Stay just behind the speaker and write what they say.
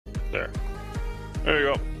There. There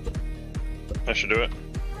you go. That should do it.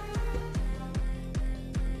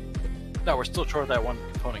 No, we're still short of that one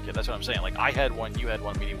component kit. That's what I'm saying. Like, I had one, you had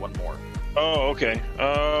one, we need one more. Oh, okay.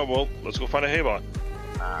 Well, let's go find a haybot.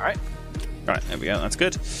 Alright. Right, there we go. That's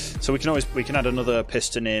good. So we can add another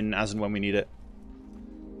piston in as and when we need it.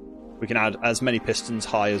 We can add as many pistons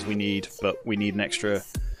high as we need, but we need an extra.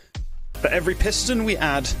 But every piston we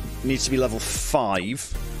add needs to be level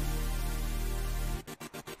 5.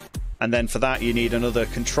 And then for that you need another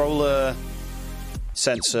controller,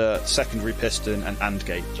 sensor, secondary piston, and AND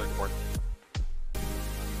gate. Circuit board.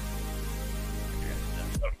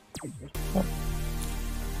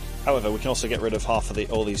 However, we can also get rid of half of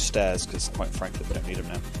all these stairs because, quite frankly, we don't need them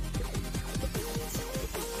now.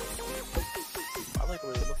 I like the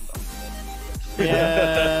way they look though.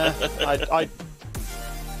 Yeah,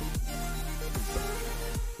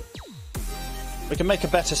 we can make a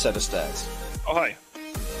better set of stairs. Oh, hi.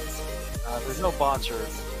 There's no bots or.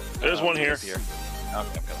 There's one here. Okay, I'm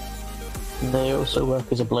good. They also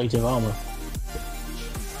work as ablative armor.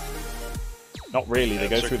 Not really. They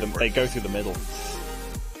go through them. They go through the middle.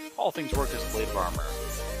 All things work as blade of armor.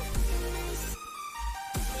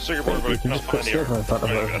 Circuit board, You but can not just put find here. silver in front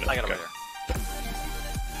of Oh, it. I got okay. over there.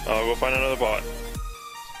 I'll go find another bot.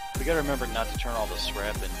 We gotta remember not to turn all the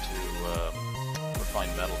scrap into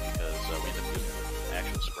refined metal because we end up using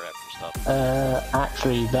actual scrap for stuff.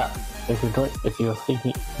 Actually, that if you're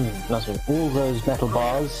thinking, all those metal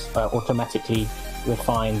bars are automatically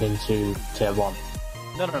refined into tier 1.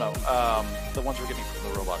 No. The ones we're getting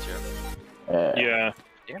from the robots here. Yeah.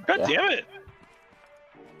 God damn it!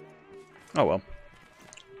 Oh well.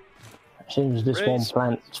 Seems this one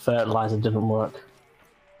plant fertilizer didn't work.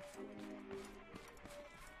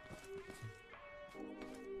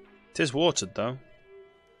 It is watered though.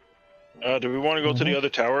 Do we want to go to the other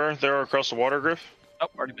tower there across the water, Griff? Oh,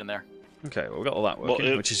 already been there. Okay, well, we got all that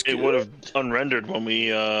working, which is good. It would have unrendered when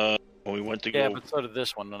we went to go. Yeah, but so did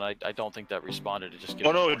this one, and I don't think that responded. It just gives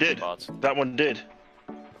Oh no, us it did. spots. That one did.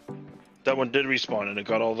 That one did respawn, and it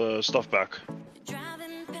got all the stuff back.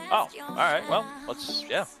 Oh, all right. Well, let's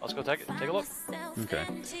go take a look. Okay.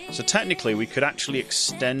 So technically, we could actually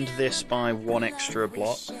extend this by 1 extra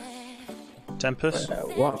block. Tempest.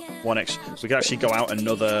 What? 1 extra. We could actually go out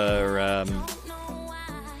another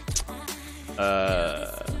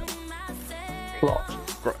Plot.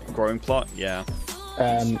 growing plot. Yeah.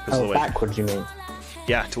 Backwards, you mean?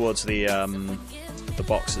 Yeah, towards the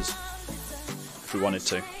boxes. If we wanted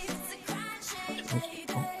to.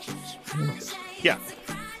 Yeah.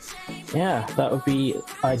 Yeah, that would be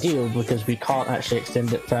ideal because we can't actually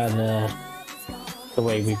extend it further the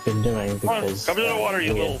way we've been doing because Come to the water,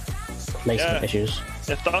 you little placement issues.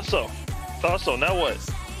 I thought so. Now what?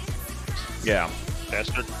 Yeah.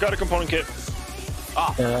 Bastard. Got a component kit.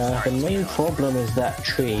 The main problem is that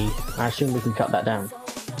tree. I assume we can cut that down.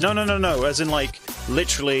 No. As in, like,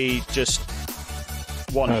 literally just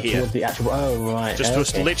one here. Toward the actual. Oh right.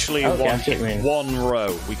 Just literally okay, one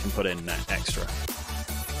row we can put in extra.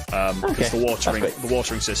 Because the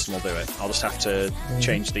watering system will do it. I'll just have to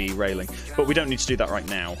change the railing, but we don't need to do that right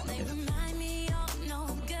now.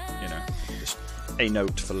 You know, just a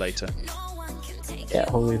note for later.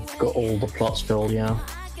 Yeah, well, we've got all the plots filled. Yeah.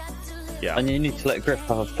 Yeah. And you need to let Griff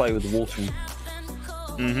have a play with the watering.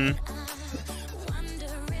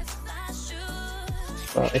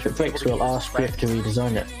 Well, if it breaks, we'll ask Griff to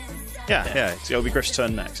redesign it. Yeah. It'll be Griff's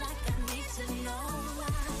turn next.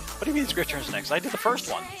 What do you mean it's Griff's turn next? I did the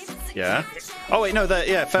first one. Yeah. Oh wait, no.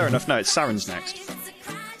 Fair enough. No, it's Saren's next.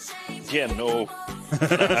 Yeah, no.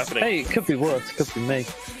 Not happening. Hey, it could be worse. It could be me.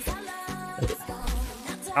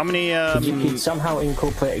 How many? You could somehow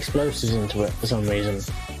incorporate explosives into it for some reason.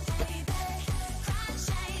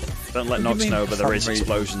 Don't let Nox know, but there is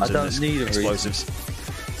explosions in this. Need Explosives.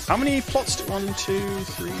 How many plots? 1, 2,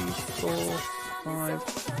 3, 4, 5,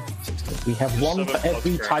 6. We have one for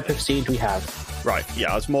every type of seed we have. Right.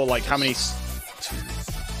 Yeah. It's more like how many? As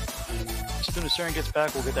soon as Saren gets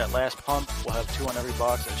back, we'll get that last pump. We'll have 2 on every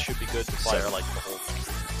box, and it should be good to fire like the whole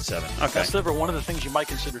thing. 7. Okay. Sliver, one of the things you might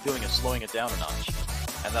consider doing is slowing it down a notch,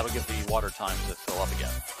 and that'll give the water time to fill up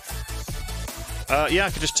again. Yeah, I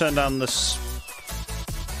could just turn down this.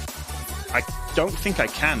 I don't think I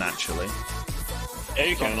can actually. Yeah,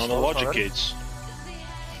 you can on the logic gates.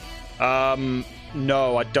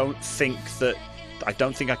 No, I don't think that. I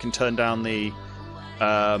don't think I can turn down the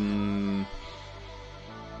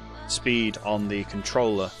speed on the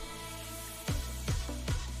controller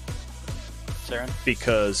Saren?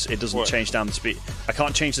 because it doesn't change down the speed. I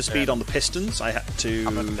can't change the speed on the pistons. I had to.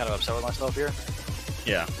 I'm kind of upset with myself here.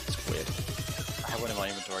 Yeah, it's weird. I have one in my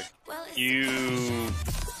inventory. You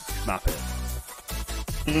snap it.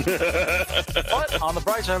 But on the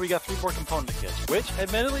bright side, we got 3 more component kits, which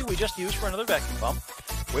admittedly we just used for another vacuum pump,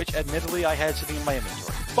 which admittedly I had sitting in my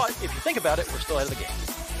inventory. But if you think about it, we're still ahead of the game.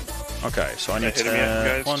 Okay, so I need hit 'em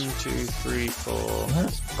yet, guys? 1, 2, 3, 4,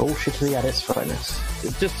 That's bullshittery at its finest.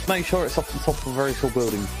 Just make sure it's off the top of a very tall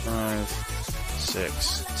building. 5,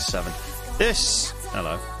 6, 7. This.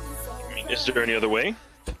 Hello. Is there any other way?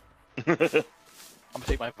 I'm gonna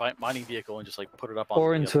take my mining vehicle and just like put it up on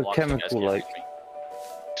Or the into a block so you guys chemical can't lake.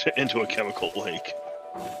 reach me. Into a chemical lake.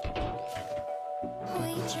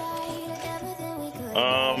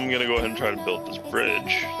 I'm gonna go ahead and try to build this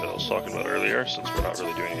bridge that I was talking about earlier, since we're not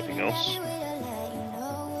really doing anything else.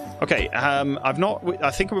 Okay, I've not. I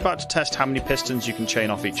think I'm about to test how many pistons you can chain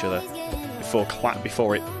off each other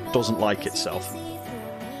before it doesn't like itself.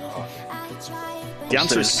 The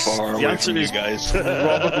answer is guys.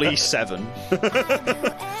 probably 7.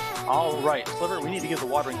 All right, Sliver, we need to give the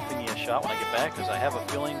watering thingy a shot when I get back, because I have a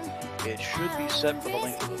feeling it should be set for the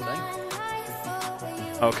length of the thing.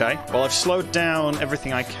 Okay, well I've slowed down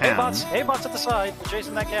everything I can. Hay bots at the side,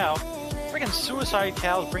 chasing that cow. Freaking suicide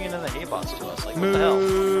cows bringing in the hay bots to us. Like, what the hell?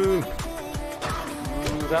 Moo!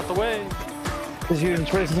 Move out the way. Because you're in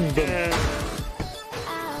prison.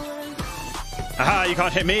 Aha, you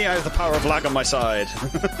can't hit me, I have the power of lag on my side.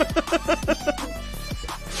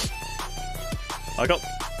 I got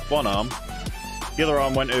one arm. The other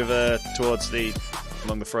arm went over towards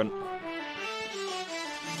along the front.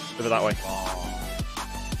 Over that way.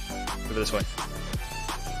 Over this way.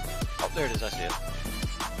 Oh, there it is, I see it.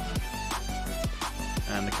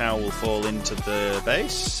 And the cow will fall into the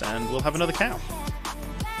base, and we'll have another cow.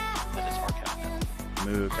 That is our cow.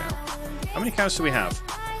 Moo cow. How many cows do we have?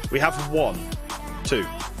 We have 1. 2.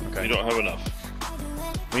 Okay. We don't have enough.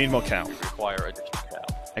 We need more cow. We require additional cow.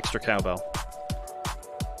 Extra cowbell.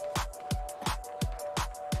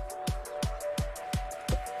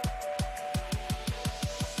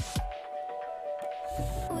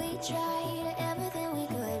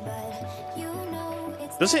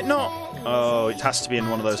 Does it not? Oh, it has to be in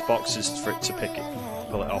one of those boxes for it to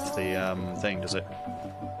pull it off the thing, does it?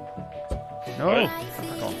 No. Right.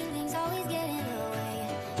 Back on.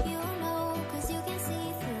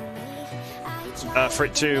 For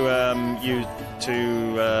it to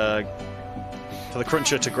for the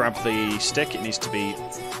cruncher to grab the stick, it needs to be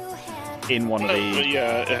in one of the.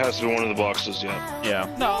 Yeah, it has to be one of the boxes. Yeah. Yeah.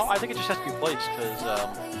 No, I think it just has to be placed, because,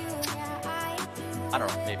 I don't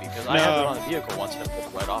know, maybe, because I had it on the vehicle once and I pulled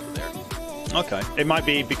it right off of there. Okay. It might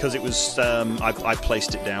be because it was I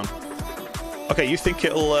placed it down. Okay, you think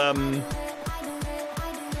it'll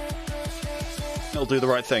do the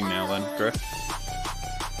right thing now then, Griff?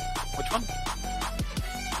 Which one?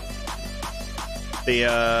 The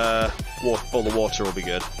all the water will be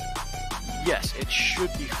good. Yes, it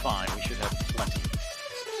should be fine. We should have plenty.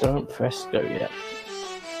 Don't press go yet.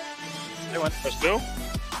 They went. Let's go.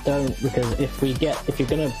 Don't, because if you're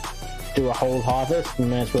gonna do a whole harvest, we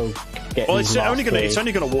may as well get. Well, these it's only last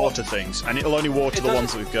gonna water things, and it'll only water the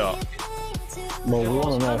ones that we've got. Well, we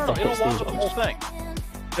want to know if that It'll fits water these the whole ones. thing.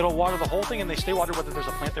 It'll water the whole thing, and they stay watered whether there's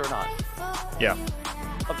a plant there or not. Yeah.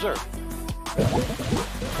 Observe.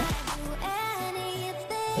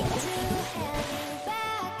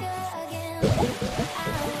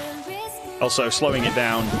 Also, slowing it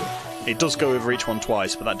down, it does go over each one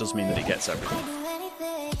twice, but that does mean that it gets everything.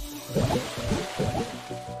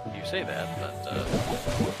 You say that, but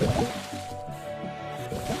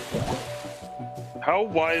How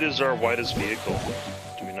wide is our widest vehicle?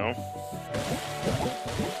 Do we know?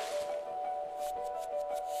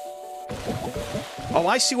 Oh,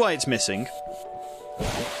 I see why it's missing.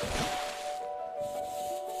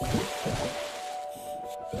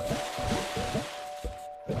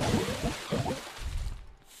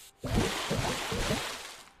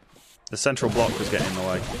 The central block was getting in the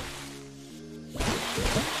way.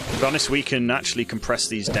 To be honest, we can actually compress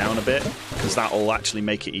these down a bit, because that'll actually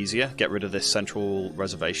make it easier. Get rid of this central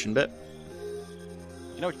reservation bit.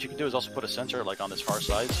 you know what you can do is also put a sensor like on this far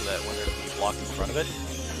side, so that when there's a block in front of it,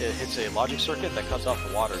 it hits a logic circuit that cuts off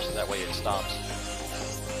the water, so that way it stops.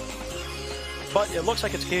 But it looks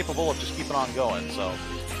like it's capable of just keeping on going, so I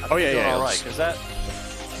think it's doing all right, because that,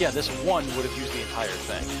 yeah, this one would have used the entire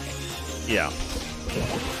thing. Yeah.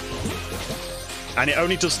 And it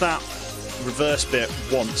only does that reverse bit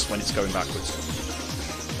once when it's going backwards.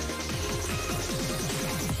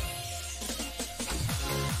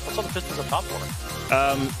 What's all the pistons up top for?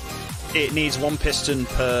 It needs one piston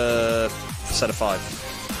per set of 5.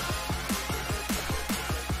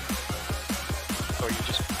 So are you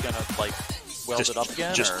just gonna like weld it up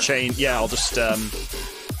again? Just or? chain. Yeah, I'll just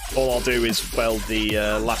All I'll do is weld the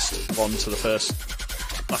last one to the first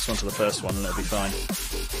one, and it'll be fine.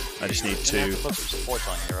 I just need You have to. to put some supports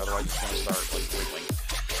on here, otherwise it's going to start like wiggling.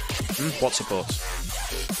 What supports?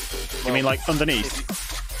 You Well, mean like underneath?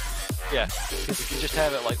 Yeah, because if you just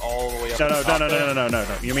have it like all the way up. No. to the top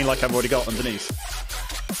there- You mean like I've already got underneath?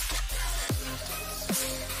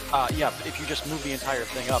 Yeah, but if you just move the entire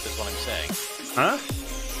thing up, is what I'm saying. Huh?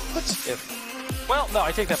 Well, no,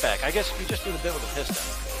 I take that back. I guess if you just do the bit with the piston.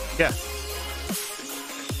 Yeah.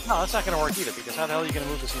 No, that's not going to work either, because how the hell are you going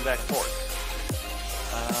to move this thing back and forth?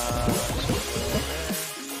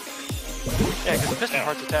 Yeah, because the piston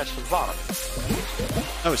part's attached to the bottom.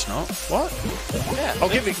 No, it's not. What? Yeah. Oh,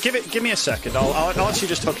 give me a second. I'll actually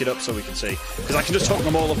just hook it up so we can see, because I can just hook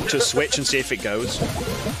them all up to a switch and see if it goes.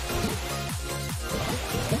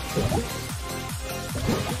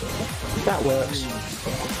 That works.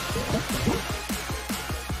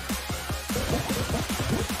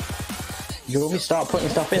 You want me to start putting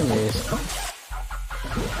stuff in these?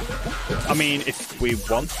 I mean, if we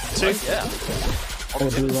want to. Yeah. Or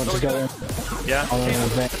do we want to go in? Yeah. on an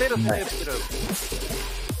event Potato. next?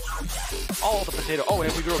 All the potato. Oh,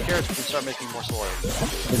 and if we grow carrots, we can start making more soil.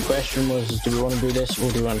 The question was, do we want to do this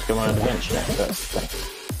or do we want to go on an adventure next? That's the thing.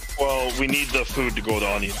 Well, we need the food to go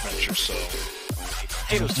on the adventure, so...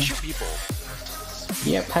 Potatoes to shoot people.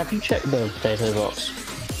 Yep, have you checked the potato box?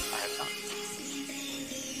 I have not.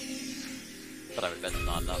 But I would bet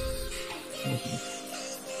not enough.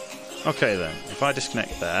 Okay then. If I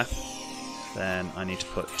disconnect there, then I need to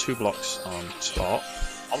put 2 blocks on top.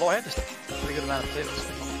 Although I have this pretty good amount of potatoes.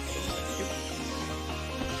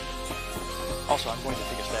 Also, I'm going to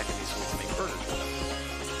take a stack of these so we can make burgers with them.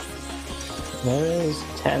 There is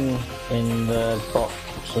 10 in the box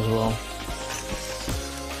as well.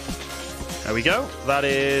 There we go. That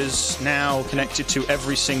is now connected to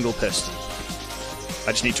every single piston.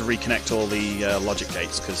 I just need to reconnect all the logic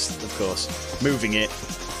gates because, of course, moving it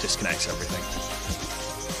disconnects everything.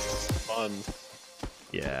 Fun.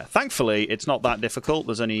 Yeah. Thankfully, it's not that difficult.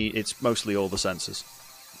 It's mostly all the sensors.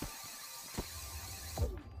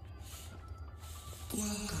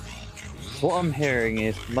 What I'm hearing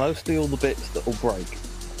is mostly all the bits that will break.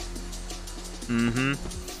 Mm-hmm.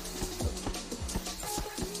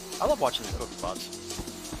 I love watching the cook spots.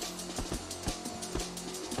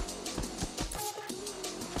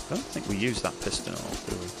 I don't think we use that piston at all,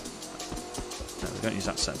 do we? No, we don't use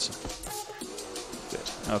that sensor. Good.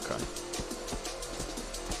 Okay.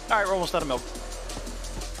 Alright, we're almost out of milk.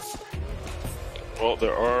 Well,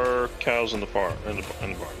 there are cows in the farm, in the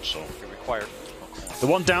barn, so... You're required.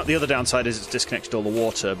 The other downside is it's disconnected all the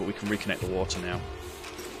water, but we can reconnect the water now.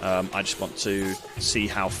 I just want to see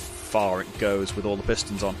how far it goes with all the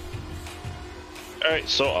pistons on. Alright,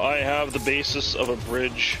 so I have the basis of a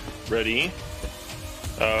bridge ready.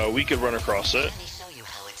 We could run across it,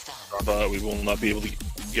 but we will not be able to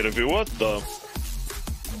get a view. What the?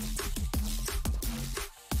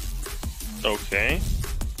 Okay.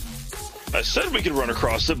 I said we could run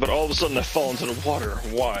across it, but all of a sudden I fall into the water.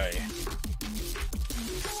 Why?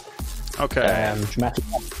 Okay. Dramatic.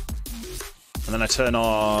 And then I turn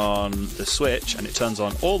on the switch, and it turns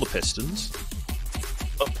on all the pistons.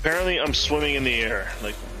 Apparently I'm swimming in the air.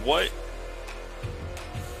 Like, what?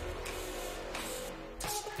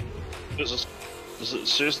 Does it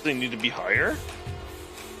seriously need to be higher?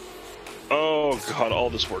 Oh god, all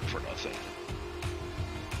this work for nothing.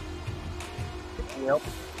 Yep.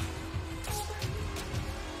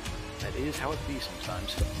 That is how it be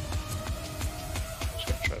sometimes. Just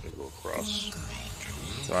gonna try to go across.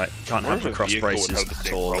 Right, can't have the Where's a cross vehicle would braces have the at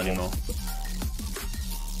same all problem? anymore.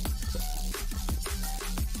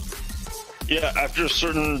 Yeah, after a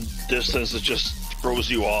certain distance, it just throws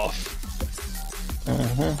you off.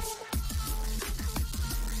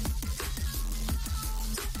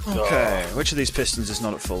 Okay, which of these pistons is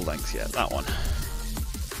not at full length yet? That one.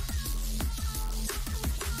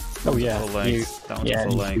 Oh yeah, Full length. That one's yeah,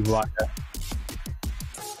 full you length. right there.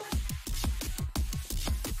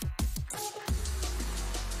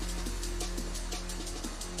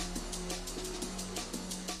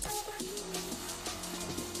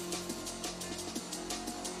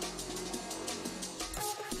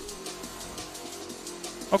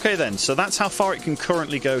 Okay then, so that's how far it can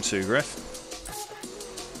currently go to, Griff.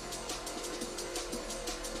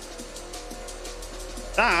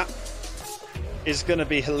 That is going to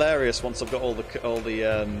be hilarious once I've got all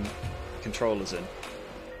the controllers in.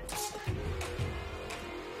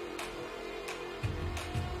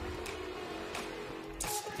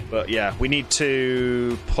 But yeah, we need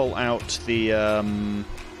to pull out the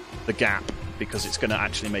gap because it's going to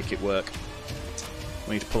actually make it work.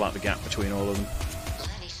 We need to pull out the gap between all of them.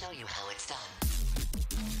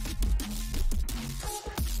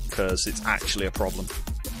 because it's actually a problem.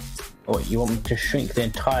 Or you want me to shrink the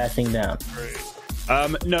entire thing down?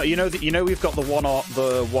 No, you know we've got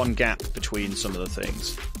the one gap between some of the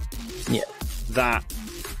things. Yeah. That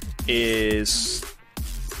is,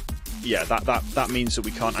 yeah, that means that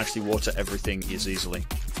we can't actually water everything as easily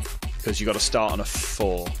because you got to start on a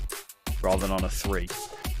 4 rather than on a 3.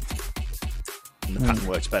 And the pattern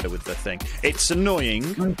works better with the thing. It's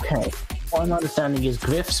annoying. Okay. What I'm understanding is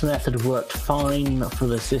Griff's method worked fine for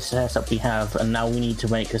the setup we have, and now we need to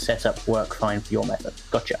make the setup work fine for your method.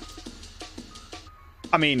 Gotcha.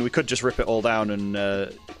 I mean, we could just rip it all down,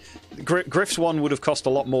 and Griff's one would have cost a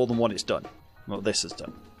lot more than what it's done. What this has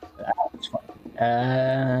done. That's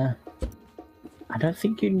fine. I don't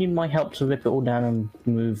think you need my help to rip it all down and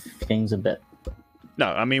move things a bit. No,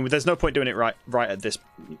 I mean, there's no point doing it right at this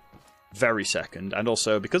very second, and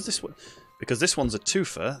also because this one's a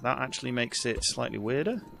twofer, that actually makes it slightly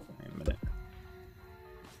weirder. Wait a minute.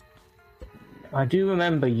 I do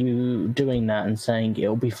remember you doing that and saying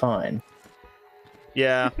it'll be fine.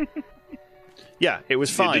 Yeah. Yeah, it was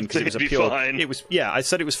fine because it was a pure. Fine. It was, yeah, I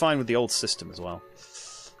said it was fine with the old system as well.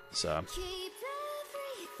 So.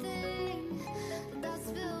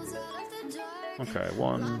 Okay,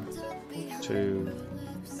 1, 2.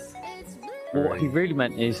 What he really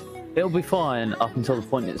meant is, it'll be fine up until the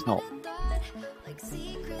point it's not.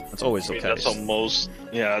 That's always the I mean, case. that's how most.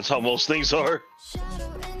 Yeah, that's how most things are.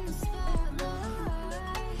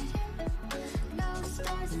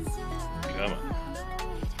 Come on.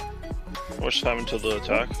 What's happened to the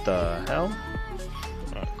attack? The hell?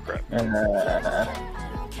 Oh crap!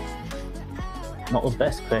 Not the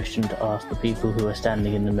best question to ask the people who are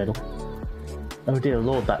standing in the middle. Oh dear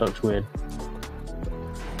lord, that looks weird.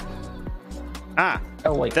 Ah!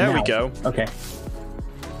 Oh wait, there now. we go. Okay.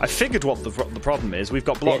 I figured what the problem is. We've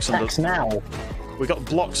got blocks It attacks now. We've got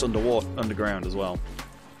blocks underground as well.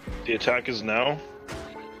 The attack is now.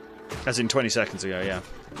 As in 20 seconds ago, yeah.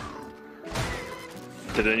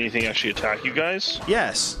 Did anything actually attack you guys?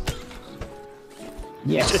 Yes.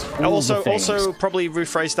 Yes. all Also, the things. also probably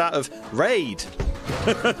rephrase that of raid.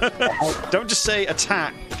 Don't just say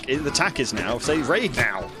attack. The attack is now. Say raid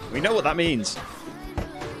now. We know what that means.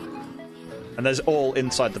 And there's all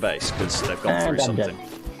inside the base because they've gone through something.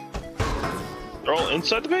 They're all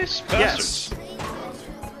inside the base? Bastards.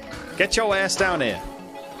 Yes. Get your ass down here.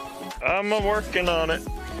 I'm working on it.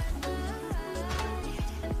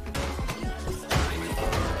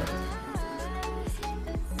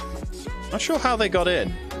 Not sure how they got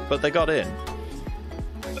in, but they got in.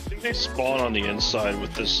 I think they spawn on the inside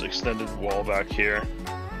with this extended wall back here.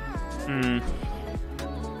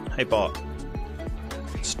 Hey bot.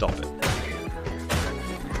 Stop it.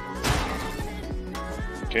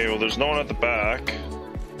 Okay, well there's no one at the back.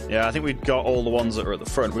 Yeah, I think we got all the ones that are at the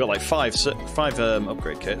front. We got like five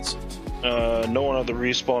upgrade kits. No one at the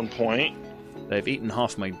respawn point. They've eaten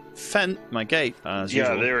half my gate, as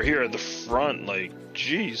usual. Yeah, they were here at the front, like,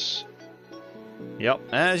 jeez. Yep,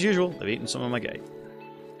 as usual, they've eaten some of my gate.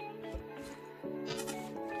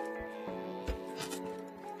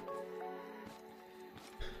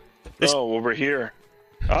 Oh, over here.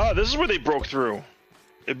 Ah, this is where they broke through.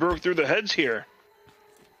 They broke through the heads here.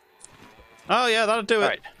 Oh yeah, that'll do it.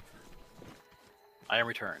 Alright. I am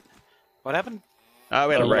returned. What happened? We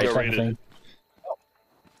had a raid. got raided.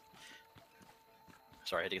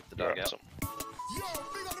 Sorry, I had to get the dog out.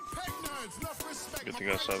 Good thing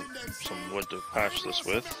I have some wood to patch this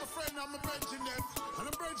with.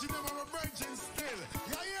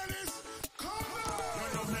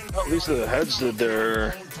 Well, at least the heads did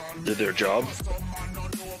their job.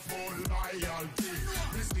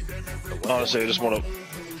 Honestly, I just want to.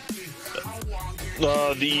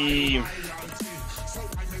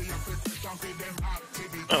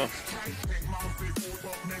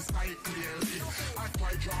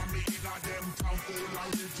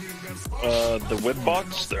 The whip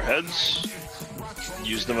bots, their heads,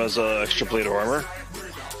 use them as an extra plate of armor.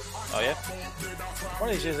 Oh yeah? One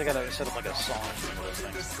of these days I gotta set up like a song for those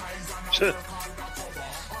things.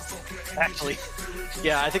 Actually,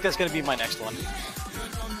 yeah, I think that's gonna be my next one.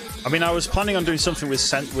 I mean, I was planning on doing something with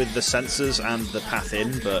the sensors and the path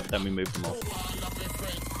in, but then we moved them off.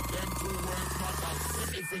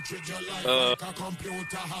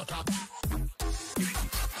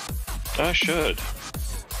 I should.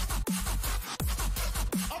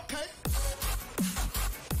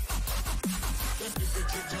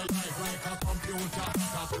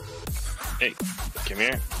 Hey, come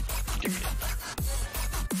here. Give me it.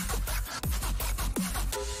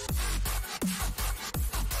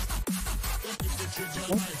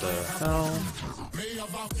 What the hell?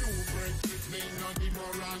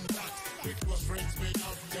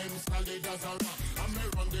 I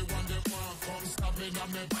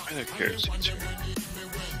don't care.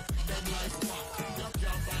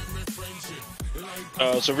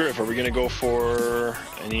 So Griff, are we gonna go for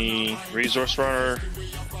any resource runner?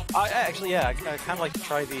 Actually, yeah, I kind of like to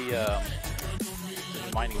try the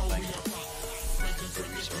mining thing. The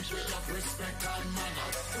resource here.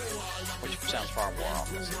 Which sounds far more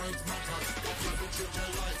obvious.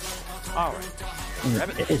 Alright. Grab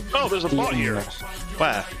it. Oh, there's a bot here.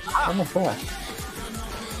 Where? Oh my god.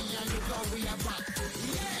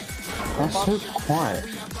 That's so quiet.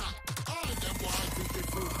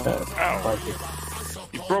 Ow.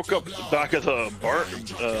 You broke up the back of the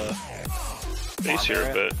base here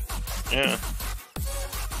a bit. Yeah.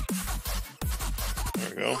 There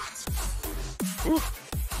we go. Whew.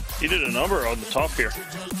 He did a number on the top here.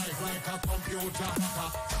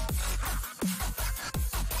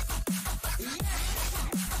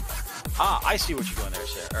 Ah, I see what you're doing there,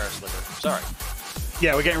 Sliver. Sorry.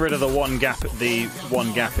 Yeah, we're getting rid of the one gap in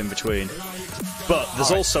between. But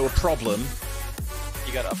there's also a problem.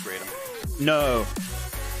 You gotta upgrade them. No.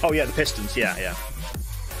 Oh yeah, the pistons. Yeah.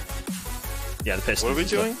 Yeah, the pistons. What are we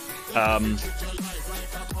doing?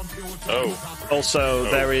 Also,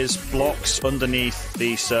 there is blocks underneath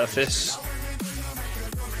the surface,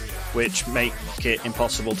 which make it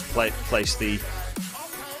impossible to place the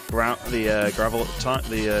gravel at time,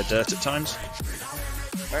 the dirt at times.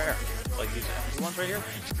 Where? Like these empty ones right here?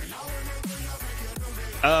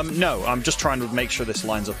 No, I'm just trying to make sure this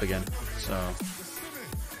lines up again. So.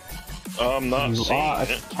 I'm not You seeing are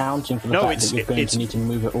it. accounting for the fact that you're going to need to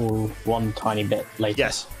move it all one tiny bit later.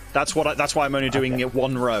 Yes, that's why I'm only doing it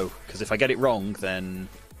one row, because if I get it wrong, then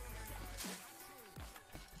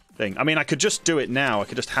I mean, I could just do it now. I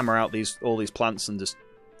could just hammer out all these plants and just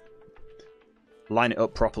line it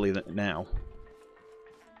up properly now.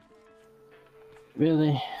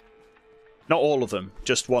 Really? Not all of them,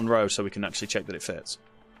 just one row, so we can actually check that it fits.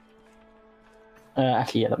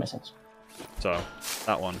 Actually, yeah, that makes sense. So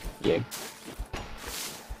that one. Yeah.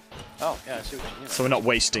 Oh, yeah, I see what you mean. So we're not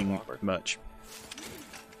wasting much.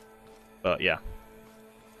 But yeah.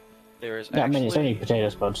 There is I mean, it's only potato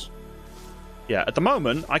spuds. Yeah, at the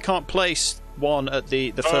moment, I can't place one at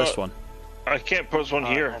the first one. I can't post one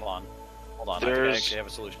here. Hold on. There's... I actually have a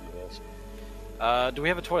solution to this. Do we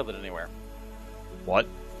have a toilet anywhere? What?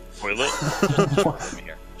 Toilet? Just work with me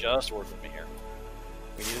here. Just work with me here.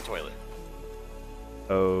 We need a toilet.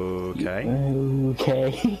 Okay.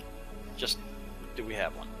 Okay. Just, do we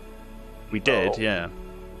have one? We did, yeah.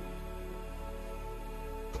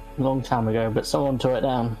 Long time ago, but someone tore it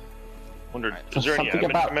down. Wondered, is there any Something admin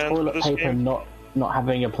about commands for toilet this paper game? not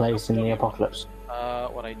having a place in the apocalypse.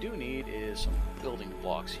 What I do need is some building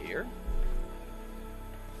blocks here.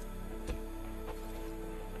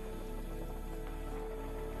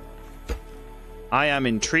 I am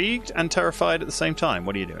intrigued and terrified at the same time.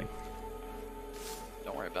 What are you doing?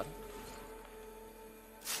 Don't worry about it.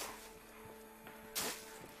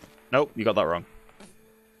 Nope, you got that wrong.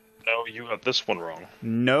 No, you got this one wrong.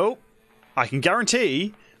 Nope. I can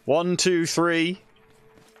guarantee 1, 2, 3.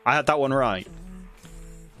 I had that one right.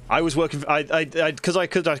 I was working. Because I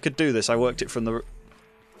could do this. I worked it from the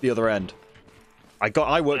other end.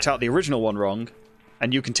 I worked out the original one wrong,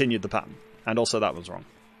 and you continued the pattern, and also that was wrong.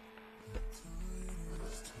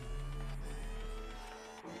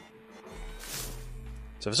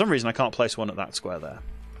 So for some reason I can't place one at that square there.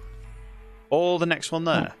 Or the next one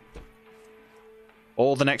there.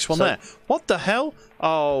 Or the next one there. What the hell?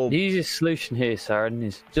 Oh. The easiest solution here, Saren,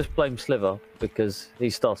 is just blame Sliver because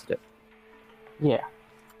he started it. Yeah.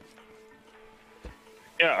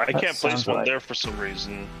 Yeah, I can't place one right. there for some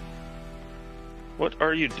reason. What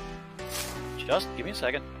are you doing? Just give me a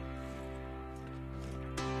second.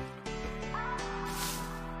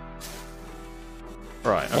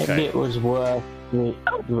 Right, okay. Maybe it was worth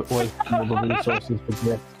wasting all the resources for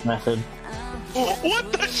this method.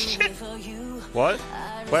 What the shit? What?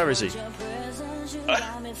 Where is he?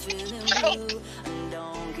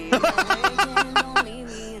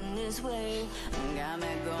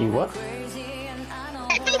 You what?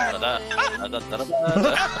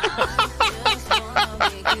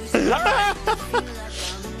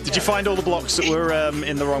 Did you find all the blocks that were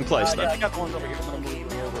in the wrong place then? Yeah, I got the ones over here, but I'm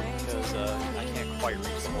moving over because I can't quite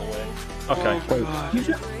reach the whole way. Okay. Wait, you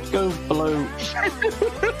just go below.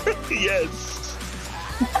 Yes.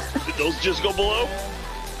 Did those just go below?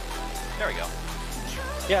 There we go.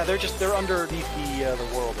 Yeah, they're underneath the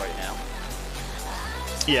world right now.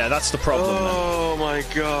 Yeah, that's the problem then. Oh my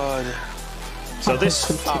god. So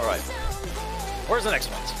this... Alright. Where's the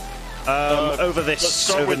next ones? over this, Let's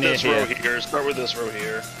start over with near this here. row here. Start with this row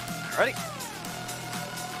here. Ready?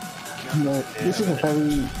 No, this is a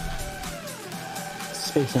very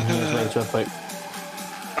space engineer's way to approach.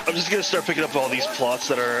 I'm just gonna start picking up all these plots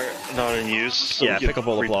that are not in use. So Yeah, pick up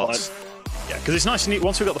all the plots. Yeah, because it's nice and neat.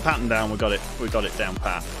 Once we got the pattern down, we got it down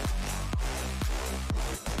pat.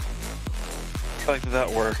 I like that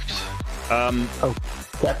worked. Oh,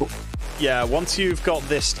 careful. Yeah, once you've got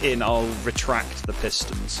this in, I'll retract the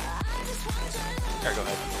pistons. There, go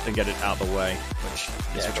ahead. And get it out of the way. Which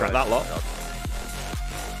is Yeah, retract go that lot. ahead.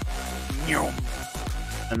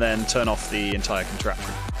 And then turn off the entire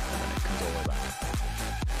contraption. And then it comes all the way back.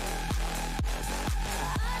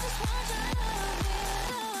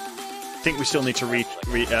 I think we still need to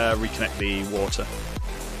reconnect the water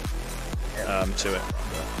to it.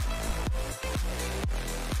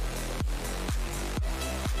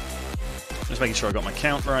 Just making sure I got my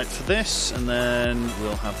count right for this, and then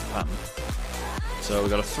we'll have the pattern. So we've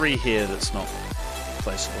got a 3 here that's not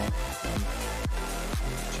placeable.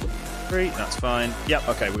 1, 2, 3, that's fine. Yep,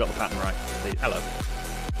 okay, we got the pattern right. Hello.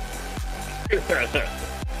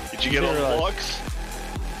 Did you get all the blocks?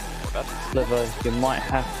 Sliver, you might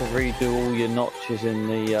have to redo all your notches in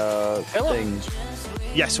the thing.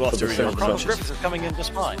 Yes, we'll have to redo all the Chrono notches. Griffiths is coming in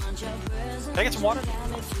just fine. Can I get some water?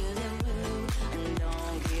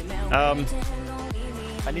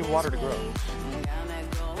 I need water to grow.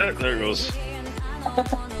 There it goes.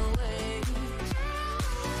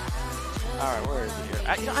 Alright, where is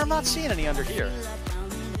it here? I'm not seeing any under here.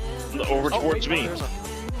 Over towards me.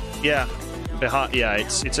 Yeah, behind. Yeah,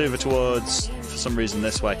 it's over towards, for some reason,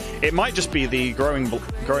 this way. It might just be the growing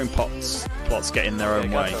plots getting their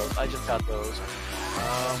own way. I just got those.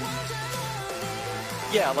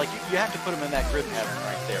 Yeah, like you have to put them in that grid pattern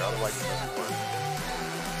right there, otherwise it doesn't work.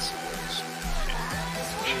 Let's see those.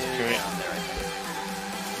 Okay. Down there, I think.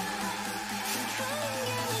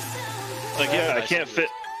 Like, yeah,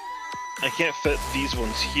 I can't fit these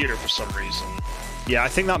ones here for some reason. Yeah, I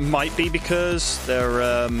think that might be because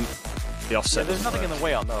they're the offset. Yeah, there's nothing in the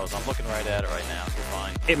way on those. I'm looking right at it right now. You're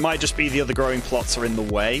fine. It might just be the other growing plots are in the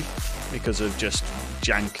way because of just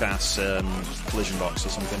jank-ass collision box or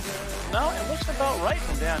something. No, it looks about right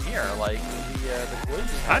from down here. Like the collision.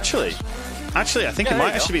 Actually, I think Yeah, it there might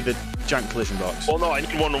you actually be the jank collision box. Well, no, I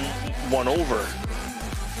need one over.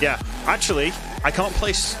 Yeah, actually, I can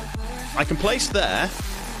place there,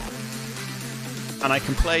 and I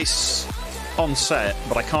can place on set,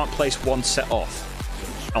 but I can't place one set off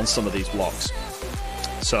on some of these blocks.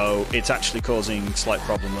 So it's actually causing a slight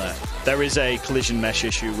problem there. There is a collision mesh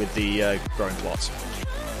issue with the growing plots.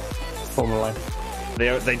 Formula.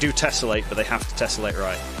 They do tessellate, but they have to tessellate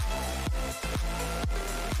right.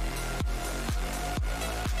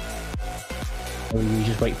 You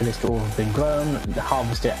just wait for this to all have been grown,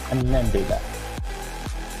 harvest it, and then do that.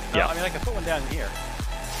 Yeah. I mean, I can put one down here.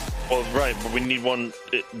 Well, right, but we need one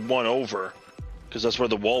over, because that's where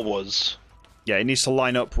the wall was. Yeah, it needs to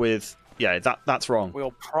line up with... Yeah, that's wrong.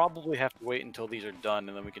 We'll probably have to wait until these are done,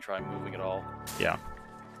 and then we can try moving it all. Yeah.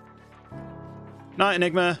 Night,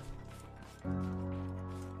 Enigma.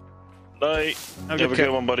 Night. Have a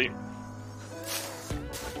good one, buddy.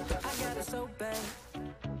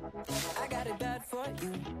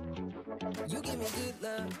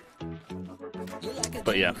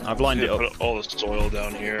 But yeah, I've lined it up. Put all the soil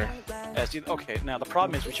down here. Okay, now the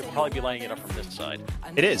problem is we should probably be lining it up from this side.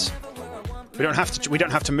 It is. We don't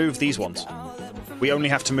have to move these ones. We only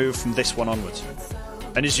have to move from this one onwards.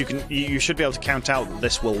 And as you should be able to count out that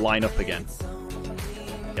this will line up again.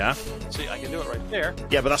 Yeah? See, I can do it right there.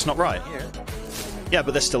 Yeah, but that's not right. Here. Yeah,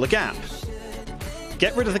 but there's still a gap.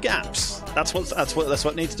 Get rid of the gaps. That's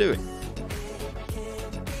what needs doing.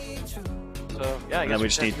 So yeah, I guess we we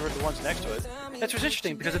just just need get rid of the ones next to it. That's what's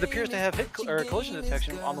interesting because it appears to have collision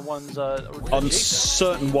detection on the ones on adjacent.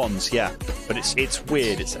 certain ones, yeah. But it's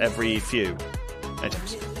weird. It's every few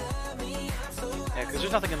items. Yeah, because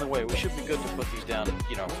there's nothing in the way. We should be good to put these down,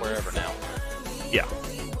 wherever now. Yeah.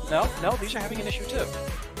 No, these are having an issue too.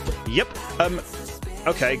 Yep.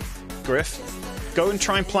 Okay, Griff. Go and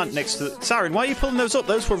try and plant next to... Sarin, why are you pulling those up?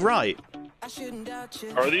 Those were right.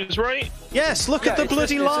 Are these right? Yes, look at the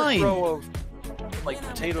bloody line! It's a row of,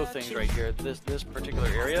 potato things right here. This particular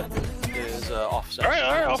area is offset. Alright,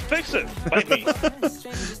 I'll fix it. Bite me.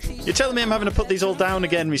 You're telling me I'm having to put these all down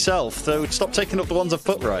again myself, so stop taking up the ones I've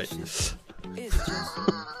put right.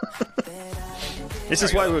 This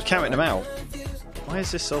is why we were counting them out. Why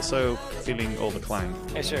is this also feeling all the clang?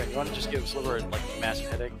 Hey, Sarah, you want to just give Sliver a massive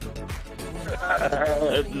headache?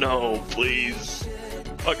 No, please.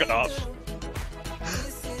 Fuck it off.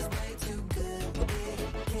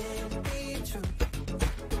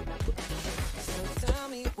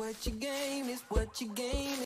 What your game is, what your game is.